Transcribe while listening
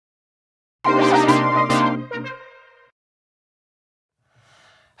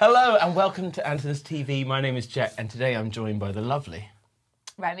Hello and welcome to Andertons TV. My name is Jack and today I'm joined by the lovely...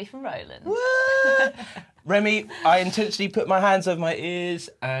 Remy from Roland. What? Remy, I intentionally put my hands over my ears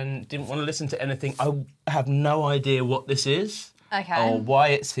and didn't want to listen to anything. I have no idea what this is. Okay. Or why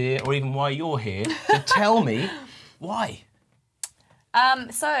it's here or even why you're here. So tell me, why?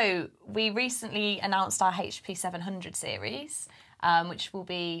 So we recently announced our HP700 series, which will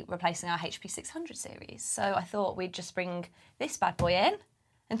be replacing our HP600 series. So I thought we'd just bring this bad boy in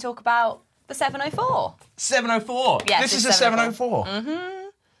and talk about the 704. 704? Yes, this is a 704? Mm-hmm.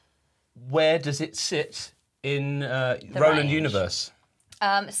 Where does it sit in Roland range. universe?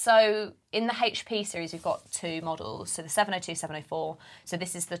 So in the HP series, we've got two models. So the 702, 704. So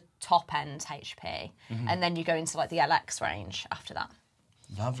this is the top end HP. And then you go into like the LX range after that.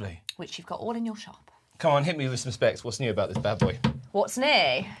 Lovely. Which you've got all in your shop. Come on, hit me with some specs. What's new about this bad boy? What's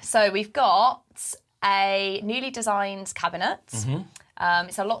new? So we've got a newly designed cabinet.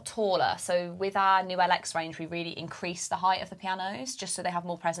 It's a lot taller. So with our new LX range, we really increased the height of the pianos just so they have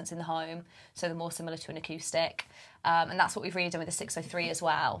more presence in the home. So they're more similar to an acoustic. And that's what we've really done with the 603 as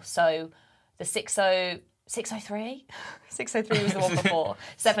well. So the 603? 603 was the one before.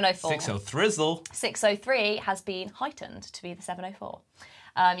 704. 603. 603 has been heightened to be the 704.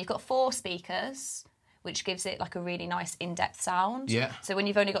 You've got 4 speakers, which gives it like a really nice in-depth sound. Yeah. So when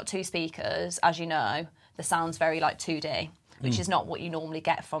you've only got 2 speakers, as you know, the sound's very like 2D, which is not what you normally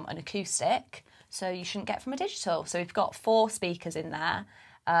get from an acoustic. So you shouldn't get from a digital. So we've got 4 speakers in there,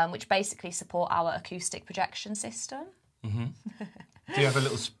 which basically support our acoustic projection system. Do you have a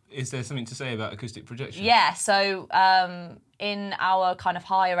little... Is there something to say about acoustic projection? Yeah, so in our kind of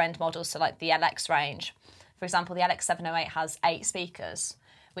higher end models, so like the LX range, for example, the LX708 has 8 speakers,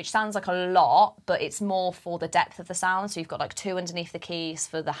 which sounds like a lot, but it's more for the depth of the sound. So you've got like 2 underneath the keys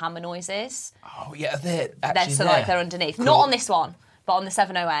for the hammer noises. Oh, yeah, they're actually So like they're underneath. Cool. Not on this one, but on the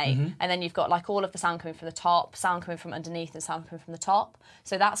 708. And then you've got like all of the sound coming from the top, sound coming from underneath and sound coming from the top.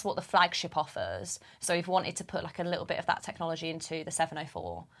 So that's what the flagship offers. So we've wanted to put like a little bit of that technology into the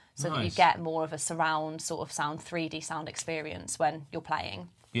 704 so that you get more of a surround sort of sound, 3D sound experience when you're playing.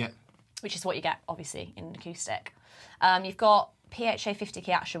 Yeah. Which is what you get, obviously, in an acoustic. You've got PHA 50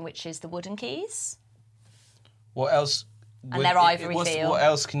 key action, which is the wooden keys. What else? And they're ivory feel. What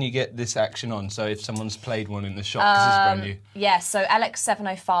else can you get this action on? So if someone's played one in the shop, because it's brand new. Yeah, so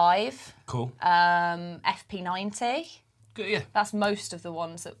LX705. Cool. FP90. Good, yeah. That's most of the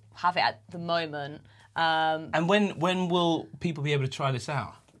ones that have it at the moment. And when will people be able to try this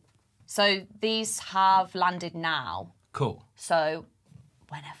out? So these have landed now. Cool. So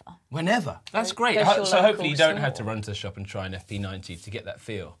whenever. Whenever? That's great. So hopefully you don't have to run to the shop and try an FP90 to get that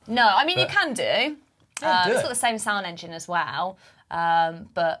feel. No, I mean, you can do. Yeah, it's got the same sound engine as well.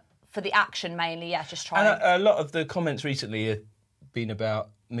 But for the action mainly, yeah, just try and a lot of the comments recently have been about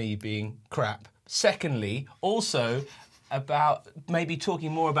me being crap. Secondly, also about maybe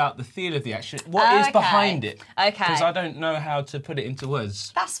talking more about the feel of the action. What is behind it? Okay. Because I don't know how to put it into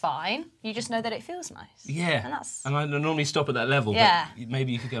words. That's fine. You just know that it feels nice. Yeah. And I normally stop at that level, but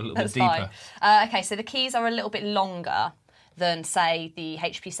maybe you could go a little bit deeper. Okay, so the keys are a little bit longer than, say, the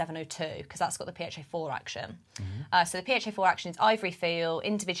HP702, because that's got the PHA4 action. So the PHA4 action is ivory feel,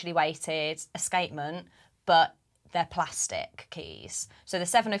 individually weighted, escapement, but they're plastic keys. So the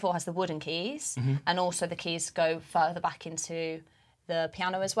 704 has the wooden keys, and also the keys go further back into the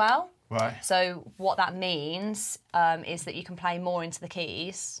piano as well. Right. So what that means is that you can play more into the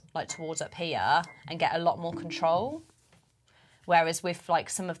keys, like towards up here, and get a lot more control. Whereas with like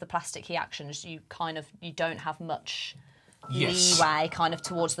some of the plastic key actions, you don't have much leeway kind of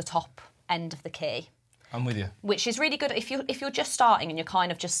towards the top end of the key. I'm with you. Which is really good if you're just starting and you're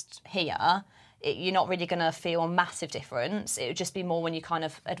kind of just here. You're not really going to feel a massive difference. It would just be more when you kind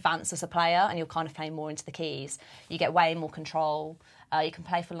of advance as a player and you're kind of playing more into the keys. You get way more control. You can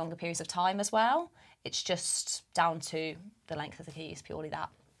play for longer periods of time as well. It's just down to the length of the keys, purely that.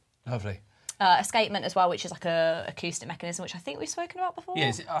 Lovely. Escapement as well, which is like a acoustic mechanism, which I think we've spoken about before.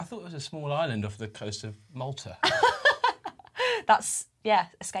 Yeah, I thought it was a small island off the coast of Malta. That's,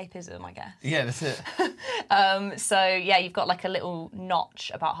 escapism, I guess. Yeah, that's it. So, yeah, you've got like a little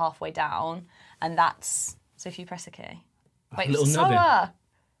notch about halfway down, and that's... So if you press a key... Like a little nubbin.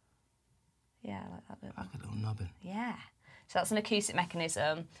 Yeah, like that bit. Like a little nubbin. Yeah. So that's an acoustic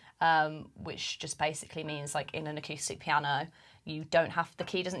mechanism, which just basically means, like, in an acoustic piano, you don't have... The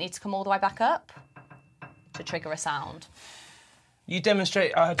key doesn't need to come all the way back up to trigger a sound. You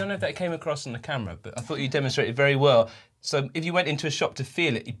demonstrate... I don't know if that came across on the camera, but I thought you demonstrated very well. So if you went into a shop to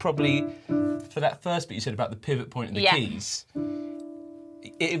feel it, you'd probably, for that first bit you said about the pivot point and the keys,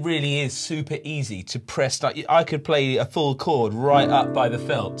 it really is super easy to press. Like I could play a full chord right up by the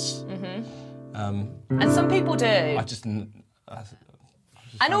felts. And some people do.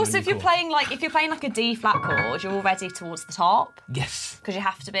 And also, if you're playing like a D flat chord, you're already towards the top. Yes. Because you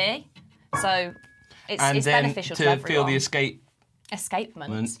have to be. So it's beneficial to everyone. Feel the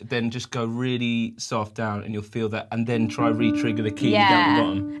escapement. Then just go really soft down, and you'll feel that, and then try re-trigger the key down the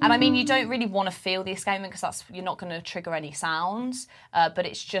bottom. And I mean, you don't really want to feel the escapement because you're not going to trigger any sounds. But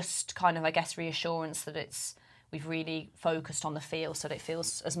it's just kind of, I guess, reassurance that we've really focused on the feel so that it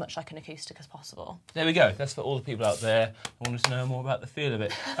feels as much like an acoustic as possible. There we go. That's for all the people out there who want to know more about the feel of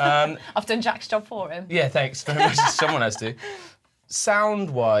it. I've done Jack's job for him. Yeah, thanks very much. Someone has to.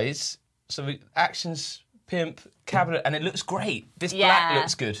 Sound-wise, so actions, pimp, cabinet, and it looks great. This black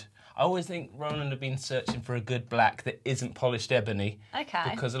looks good. I always think Roland have been searching for a good black that isn't polished ebony.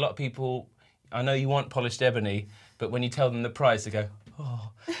 Okay. Because a lot of people, I know you want polished ebony, but when you tell them the price, they go, oh.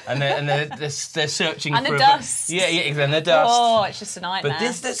 And they're searching and for the dust. Yeah, exactly, and the dust. Oh, it's just a nightmare. But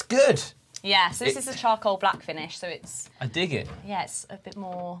this looks good. Yeah, so this is a charcoal black finish, so it's... I dig it. Yeah, it's a bit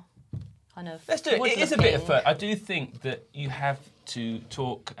more kind of... Let's do it. It is a bit of fun. I do think that you have to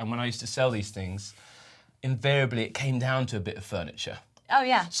talk, and when I used to sell these things, invariably it came down to a bit of furniture. Oh,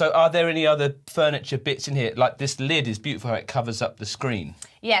 yeah. So are there any other furniture bits in here? Like this lid is beautiful how it covers up the screen.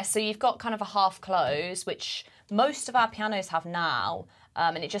 Yeah, so you've got kind of a half close, which most of our pianos have now,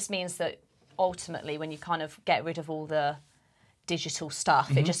 and it just means that ultimately when you kind of get rid of all the digital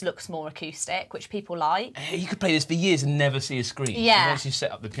stuff, it just looks more acoustic, which people like. You could play this for years and never see a screen. Yeah. Once you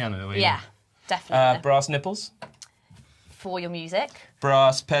set up the piano the way you definitely. Brass nipples. For your music.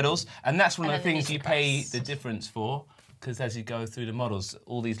 Brass pedals. And that's one of the things you pay the difference for, because as you go through the models,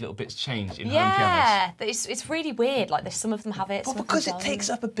 all these little bits change in home pianos. Yeah, it's really weird. Like, some of them have it, well, because it takes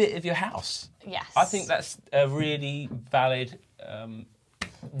up a bit of your house. Yes. I think that's a really valid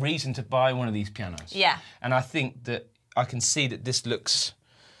reason to buy one of these pianos. Yeah. And I think that I can see that this looks,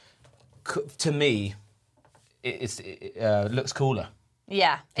 to me, it looks cooler.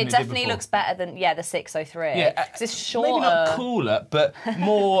 Yeah, it definitely looks better than the 603. Yeah, it's shorter. Maybe not cooler, but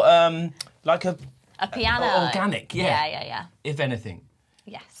more like a piano. Organic, yeah. Yeah. If anything.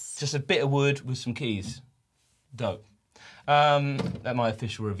 Yes. Just a bit of wood with some keys. Dope. That's my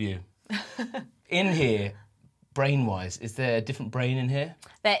official review. In here, brain-wise, is there a different brain in here?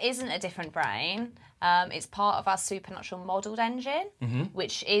 There isn't a different brain. It's part of our supernatural modelled engine,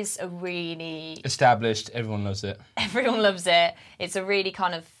 which is a really... established, everyone loves it. Everyone loves it. It's a really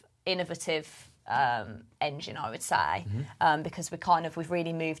kind of innovative engine, I would say, because we've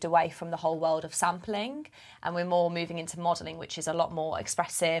really moved away from the whole world of sampling, and we're more moving into modelling, which is a lot more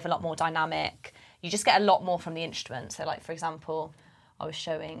expressive, a lot more dynamic. You just get a lot more from the instrument. So, like, for example, I was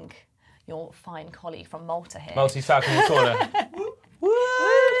showing your fine colleague from Malta here. Maltese Falcon in the corner.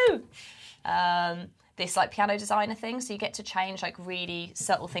 Woo! This like piano designer thing, so you get to change like really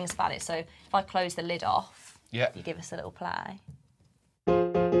subtle things about it. So if I close the lid off, you give us a little play.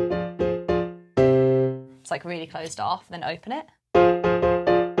 It's like really closed off, then open it.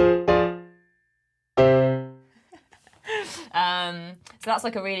 So that's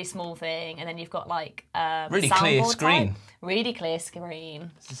like a really small thing, and then you've got like really clear screen. Type. Really clear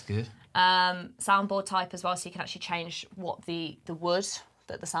screen. This is good. Soundboard type as well, so you can actually change what the wood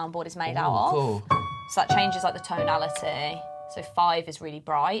that the soundboard is made out of. Cool. So that changes like the tonality. So 5 is really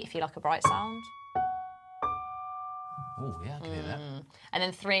bright if you like a bright sound. Oh yeah, I can hear that. And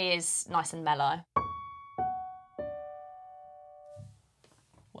then 3 is nice and mellow.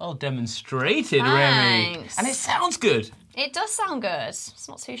 Well demonstrated, Remy. And it sounds good. It does sound good. It's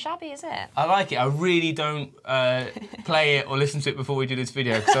not too shabby, is it? I like it. I really don't play it or listen to it before we do this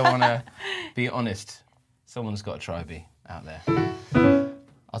video because I want to be honest. Someone's got to try B out there.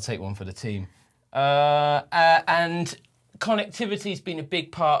 I'll take one for the team. And connectivity's been a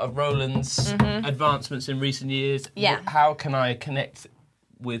big part of Roland's advancements in recent years. Yeah. How can I connect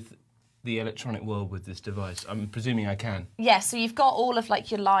with the electronic world with this device? I'm presuming I can. Yeah, so you've got all of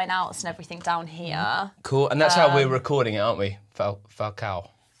like your line outs and everything down here. Cool, and that's how we're recording it, aren't we? Falcao.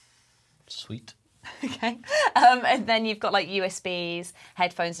 Sweet. Okay. And then you've got like USBs,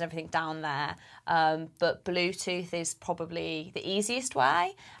 headphones and everything down there. But Bluetooth is probably the easiest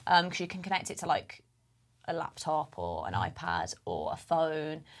way because you can connect it to like a laptop or an iPad or a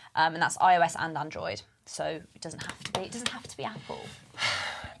phone, and that's iOS and Android. So it doesn't have to be Apple.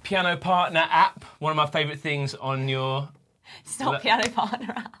 Piano Partner app, one of my favourite things on your... It's not Piano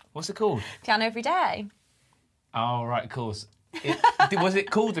Partner app. What's it called? Piano Every Day. Oh, right, of course. Was it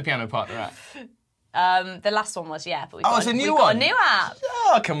called the Piano Partner app? The last one was, yeah. But it's a new one? Got a new app.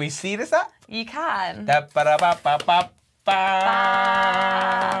 Oh, can we see this app? You can. Ba-da-ba-ba-ba.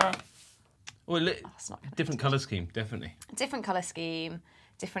 Ba. Well, different colour scheme, definitely. Different colour scheme,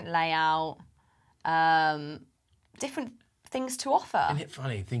 different layout, different things to offer. Isn't it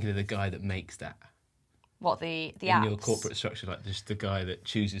funny thinking of the guy that makes that? What, the in apps? your corporate structure, like just the guy that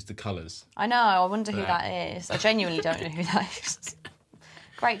chooses the colours. I know, I wonder who that is. I genuinely don't know who that is.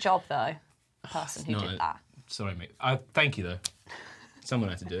 Great job, though, the person who did that. Sorry, mate. Thank you, though. Someone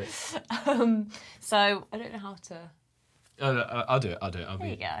had to do it. So, I don't know how to... I'll do it. There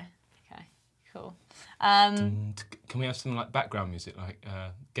you go. Okay, cool. Can we have some like background music, like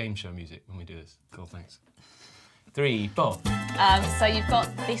game show music when we do this? Cool, thanks. 3, 4. So you've got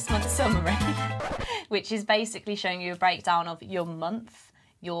this month's summary, which is basically showing you a breakdown of your month,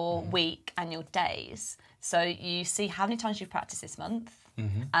 your week, and your days. So you see how many times you've practiced this month,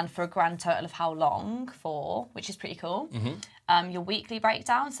 and for a grand total of how long for, which is pretty cool. Your weekly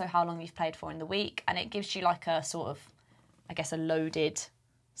breakdown, so how long you've played for in the week, and it gives you like a sort of, I guess, a loaded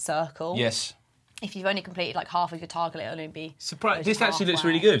circle. Yes. If you've only completed like half of your target, it'll only be... Surprise! This actually looks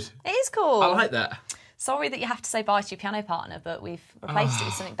really good. It is cool. I like that. Sorry that you have to say bye to your piano partner, but we've replaced it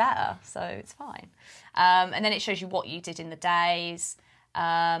with something better, so it's fine. And then it shows you what you did in the days.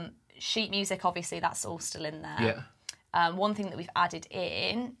 Sheet music, obviously, that's all still in there. Yeah. One thing that we've added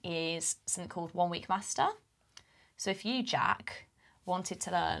in is something called 1 Week Master. So if you, Jack, wanted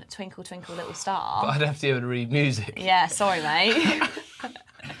to learn Twinkle Twinkle Little Star... But I'd have to be able to read music. Yeah, sorry, mate.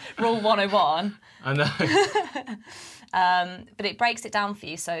 Rule 101. I know. But it breaks it down for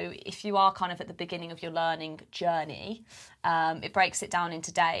you. So if you are kind of at the beginning of your learning journey, it breaks it down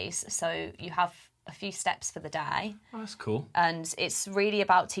into days. So you have a few steps for the day. Oh, that's cool. And it's really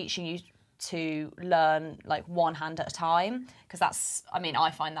about teaching you to learn like one hand at a time, because that's, I mean,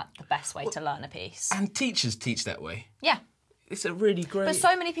 I find that the best way to learn a piece. And teachers teach that way. Yeah. It's a really great... But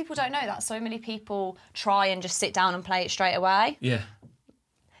so many people don't know that. So many people try and just sit down and play it straight away. Yeah.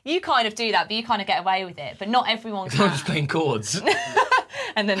 You kind of do that, but you kind of get away with it. But not everyone can. I'm just playing chords.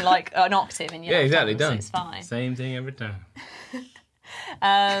 And then like an octave in your exactly, done. So it's fine. Same thing every time.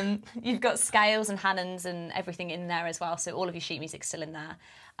 You've got scales and Hannons and everything in there as well, so all of your sheet music's still in there.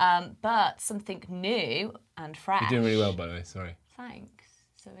 But something new and fresh... You're doing really well, by the way, sorry. Thanks,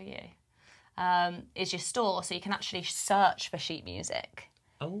 so are you. Is your store, so you can actually search for sheet music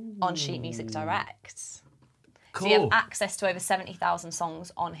on Sheet Music Direct. Cool. So you have access to over 70,000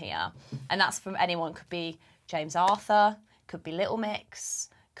 songs on here, and that's from anyone. Could be James Arthur, could be Little Mix,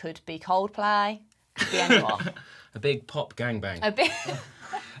 could be Coldplay, could be anyone. A big pop gangbang. A big...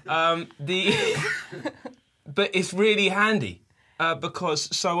 But it's really handy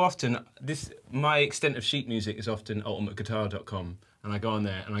because so often my extent of sheet music is often ultimateguitar.com, and I go on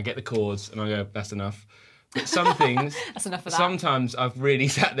there and I get the chords and I go, that's enough. But some things, that's enough of that. Sometimes I've really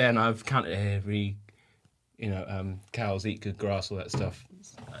sat there and I've counted every, cows eat good grass, all that stuff.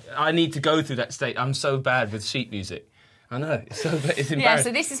 I need to go through that state. I'm so bad with sheet music. I know, it's embarrassing. Yeah,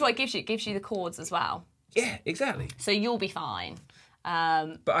 so this is what it gives you. It gives you the chords as well. Yeah, exactly. So you'll be fine.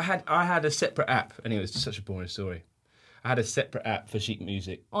 But I had a separate app. Anyway, it's such a boring story. I had a separate app for sheet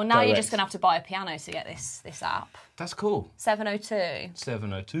music. Well, now you're just going to have to buy a piano to get this app. That's cool. 702.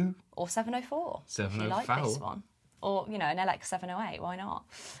 702. Or 704. 704. If you like this one. Or, an LX 708, why not?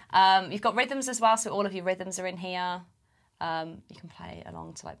 You've got rhythms as well, so all of your rhythms are in here. You can play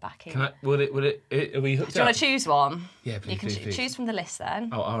along to like backing. Are we hooked Do you want to choose one? Yeah, please. You can choose from the list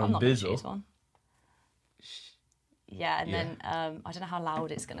then. Oh, I'm not going to Bizzle. choose one. Yeah, and then I don't know how loud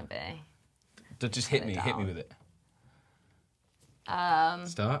it's going to be. Just hit me with it.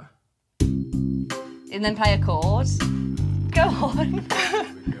 Start. And then play a chord. Go on.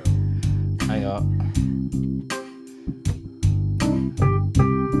 Hang on.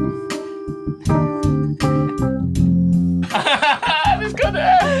 It's got it.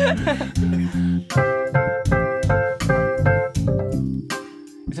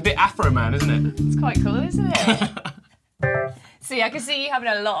 It's a bit Afro Man, isn't it? It's quite cool, isn't it? So yeah, I can see you having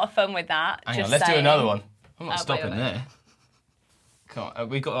a lot of fun with that. Hang on, let's do another one. I'm not stopping there. Come on,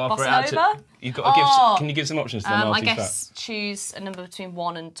 we've got to offer it out to... You've got to give... Can you give some options to them? I guess choose a number between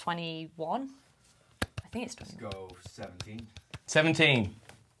 1 and 21. I think it's 21. Let's go 17. 17.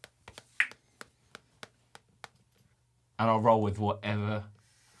 And I'll roll with whatever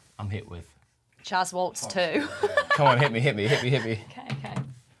I'm hit with. Jazz Waltz 2. Come on, hit me. Okay.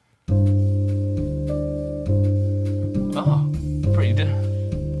 Oh, pretty good.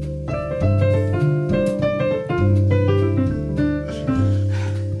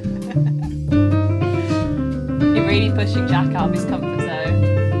 You're really pushing Jack out of his comfort zone.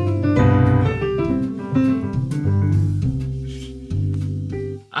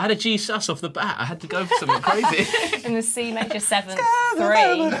 I I had a G sus off the bat. I had to go for something crazy. In the C major 7th 3.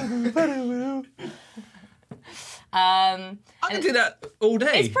 I can do that all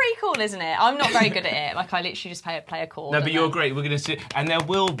day. It's pretty cool, isn't it? I'm not very good at it. Like, I literally just play a chord. No, but you're great. We're going to see. And there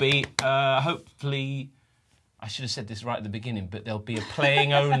will be, hopefully, I should have said this right at the beginning, but there'll be a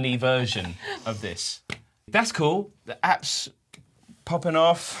playing-only version of this. That's cool. The app's popping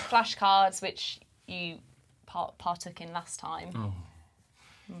off. Flashcards, which you partook in last time. Oh.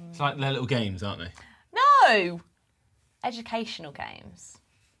 It's like their little games, aren't they? No! Educational games.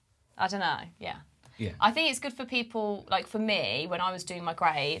 I don't know, yeah. Yeah. I think it's good for people, like for me, when I was doing my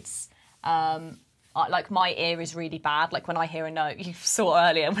grades, like my ear is really bad. Like when I hear a note, you saw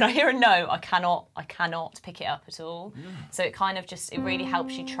earlier, when I hear a note, I cannot pick it up at all. Yeah. So it kind of just, it really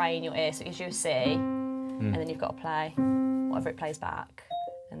helps you train your ear. So it gives you a C, and then you've got to play whatever it plays back.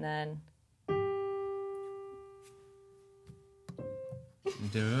 And then... You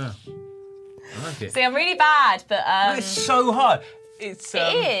do well. I like it. See, I'm really bad, but... No, it's so hard. It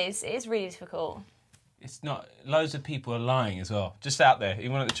is really difficult. It's not, loads of people are lying as well. Just out there,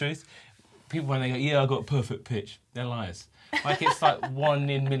 you want the truth? People when they go, yeah, I got a perfect pitch, they're liars. Like it's like 1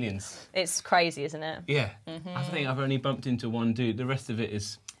 in millions. It's crazy, isn't it? Yeah. I think I've only bumped into one dude. The rest of it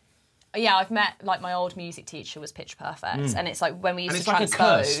is... Yeah, I've met, like, my old music teacher was pitch perfect. And it's like when we used to transpose... like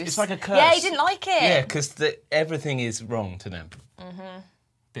a curse. It's like a curse. Yeah, he didn't like it. Yeah, because everything is wrong to them.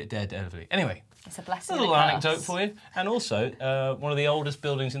 Bit daredevil. Anyway. It's a blessing. A little anecdote for you. And also, one of the oldest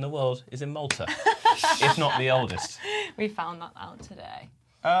buildings in the world is in Malta, if not the oldest. We found that out today.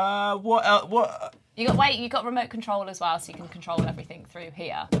 What? You got remote control as well, so you can control everything through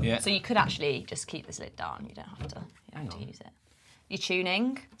here. Yeah. So you could actually just keep this lid down. You don't have to. Use it. You're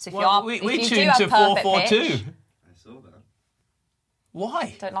tuning. So if we if you tuned to 442. I saw that.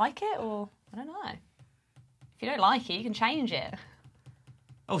 Why? Don't like it, or I don't know. If you don't like it, you can change it.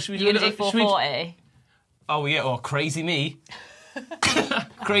 Oh, should we do 440? Oh, yeah, or Crazy Me.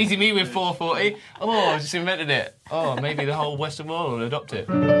 Crazy Me with 440. Oh, I just invented it. Oh, maybe the whole Western world will adopt it.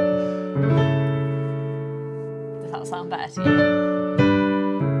 Does that sound better to you?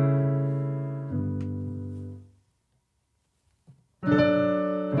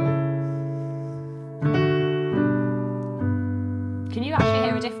 Can you actually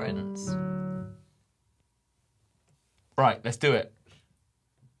hear a difference? Right, let's do it.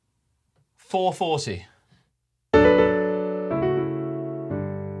 440.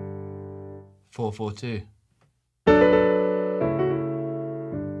 442.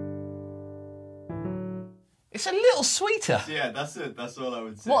 It's a little sweeter. Yeah, that's it. That's all I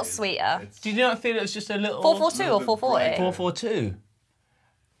would say. What's sweeter? Did you not feel it was just a little... 442 or 440? 442.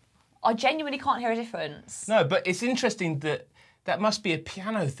 I genuinely can't hear a difference. No, but it's interesting that must be a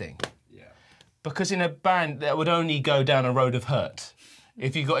piano thing. Yeah. Because in a band, that would only go down a road of hurt.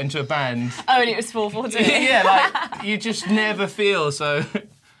 If you got into a band... Oh, and it was 442. Yeah, like, you just never feel, so...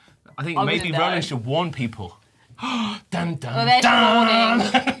 I think maybe Roland should warn people. Dun, dun, well, there's dun. your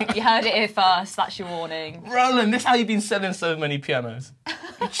warning. You heard it here first, that's your warning. Roland, this is how you've been selling so many pianos.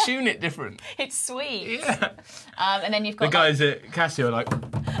 You tune it different. It's sweet. Yeah. And then you've got... The guys at Casio are like...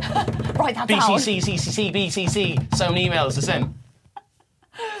 Write that down. BCC, CCC, BCC, so many emails to send.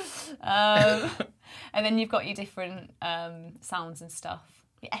 And then you've got your different sounds and stuff.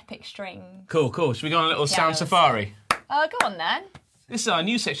 Your epic string. Cool. Should we go on a little sound safari? Go on then. This is our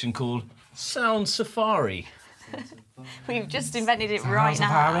new section called Sound Safari. We've just invented it Sound right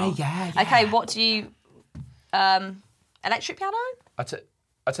safari, now. Yeah. Okay, what do you... electric piano?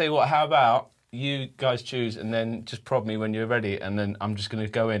 I'll tell you what, how about you guys choose and then just prod me when you're ready and then I'm just going to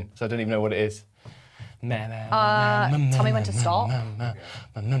go in, so I don't even know what it is. Tell me when to stop.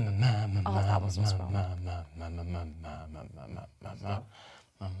 Oh, that was what's wrong.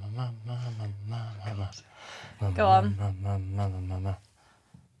 Go on.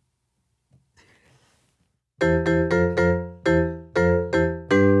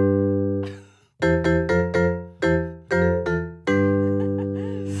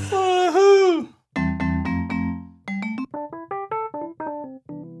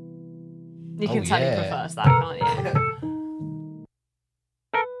 You can tell he prefers that, can't you?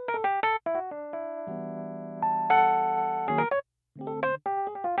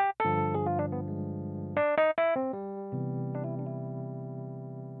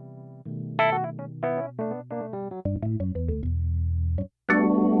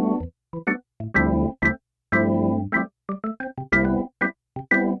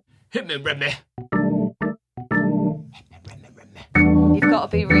 Hit me, Remy. You've got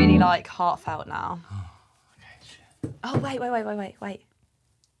to be really, like, heartfelt now. Oh, okay, shit. Oh, wait.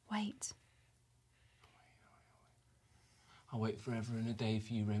 I'll wait forever and a day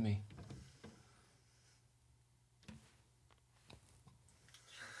for you, Remy.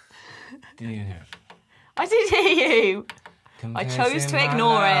 Didn't even hear it. I did hear you. I chose to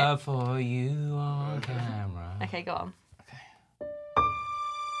ignore it. For you on camera. Okay, go on.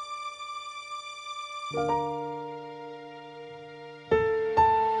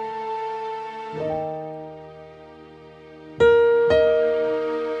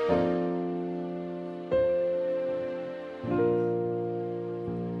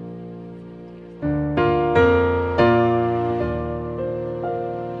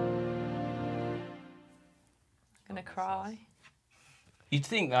 I'm gonna cry. You'd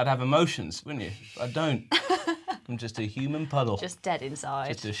think I'd have emotions, wouldn't you? I don't. I'm just a human puddle. Just dead inside.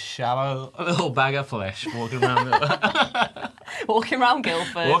 Just a shallow little bag of flesh walking around. Walking around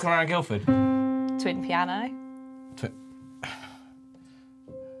Guildford. Walking around Guildford. Twin piano.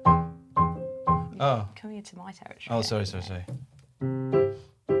 Oh. Coming into my territory. Oh, sorry.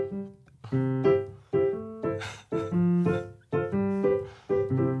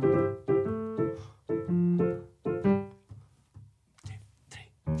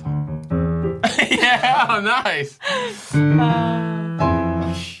 Yeah, oh, nice.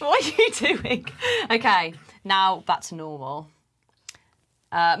 What are you doing? Okay, now back to normal.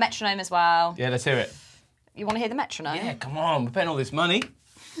 Metronome as well. Yeah, let's hear it. You want to hear the metronome? Yeah, come on, we're paying all this money.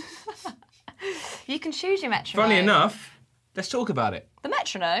 You can choose your metronome. Funny enough, let's talk about it. The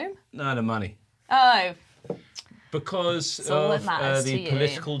metronome? No, the money. Oh. Because of the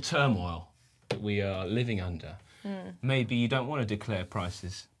political turmoil that we are living under, maybe you don't want to declare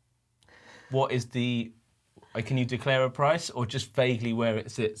prices. What is the... Can you declare a price or just vaguely where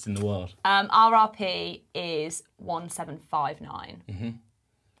it sits in the world? RRP is 1759,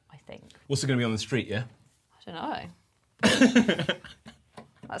 I think. What's it going to be on the street, yeah? I don't know.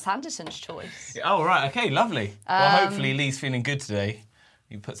 That's Andertons' choice. Oh, right, okay, lovely. Well, hopefully Lee's feeling good today.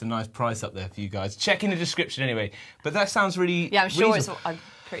 He puts a nice price up there for you guys. Check in the description anyway. But that sounds really Yeah, I'm sure reasonable. I'm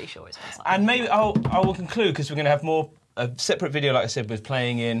pretty sure it's on. And maybe I will conclude, because we're going to have a separate video, like I said, with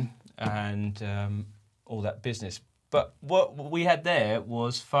playing in and all that business. But what we had there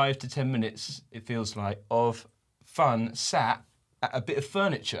was 5 to 10 minutes, it feels like, of fun sat at a bit of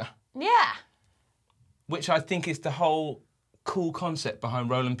furniture. Yeah. Which I think is the whole cool concept behind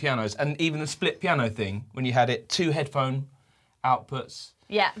Roland pianos, and even the split piano thing, when you had it 2 headphone outputs.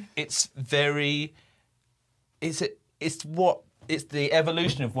 Yeah. It's very... It's the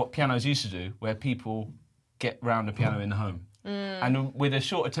evolution of what pianos used to do, where people get round a piano in the home. And with a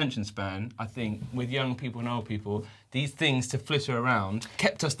short attention span, I think, with young people and old people, these things to flitter around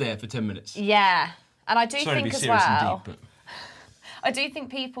kept us there for 10 minutes. Yeah. And I do think as well... And deep, I do think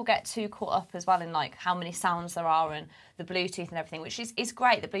people get too caught up as well in like how many sounds there are and the Bluetooth and everything, which is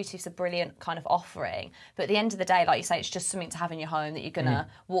great. The Bluetooth's a brilliant kind of offering. But at the end of the day, like you say, it's just something to have in your home that you're going to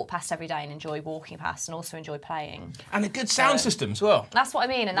walk past every day and enjoy walking past and also enjoy playing. And a good sound system as well. That's what I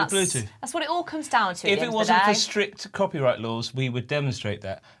mean. And that's what it all comes down to. If it wasn't for strict copyright laws, we would demonstrate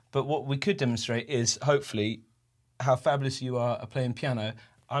that. But what we could demonstrate is, hopefully, how fabulous you are at playing piano.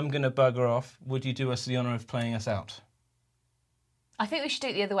 I'm going to bugger off. Would you do us the honour of playing us out? I think we should do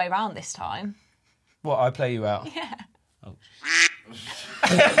it the other way around this time. What, I play you out? Yeah. Oh.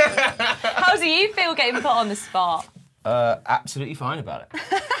 How do you feel getting put on the spot? Absolutely fine about it.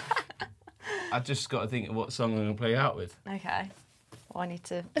 I've just got to think of what song I'm going to play out with. Okay. Well, I need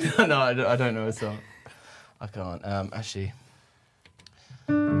to... No, I don't know a song. I can't. Actually...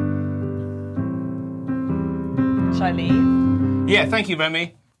 Shall I leave? Yeah, thank you,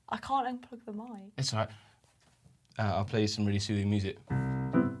 Remy. I can't unplug the mic. It's all right. I'll play you some really soothing music.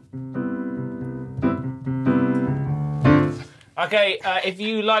 Okay, if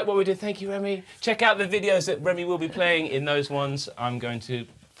you like what we did, thank you, Remy. Check out the videos that Remy will be playing. In those ones, I'm going to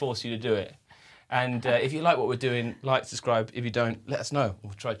force you to do it. And if you like what we're doing, like, subscribe. If you don't, let us know.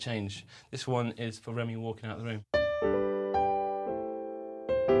 We'll try to change. This one is for Remy walking out of the room.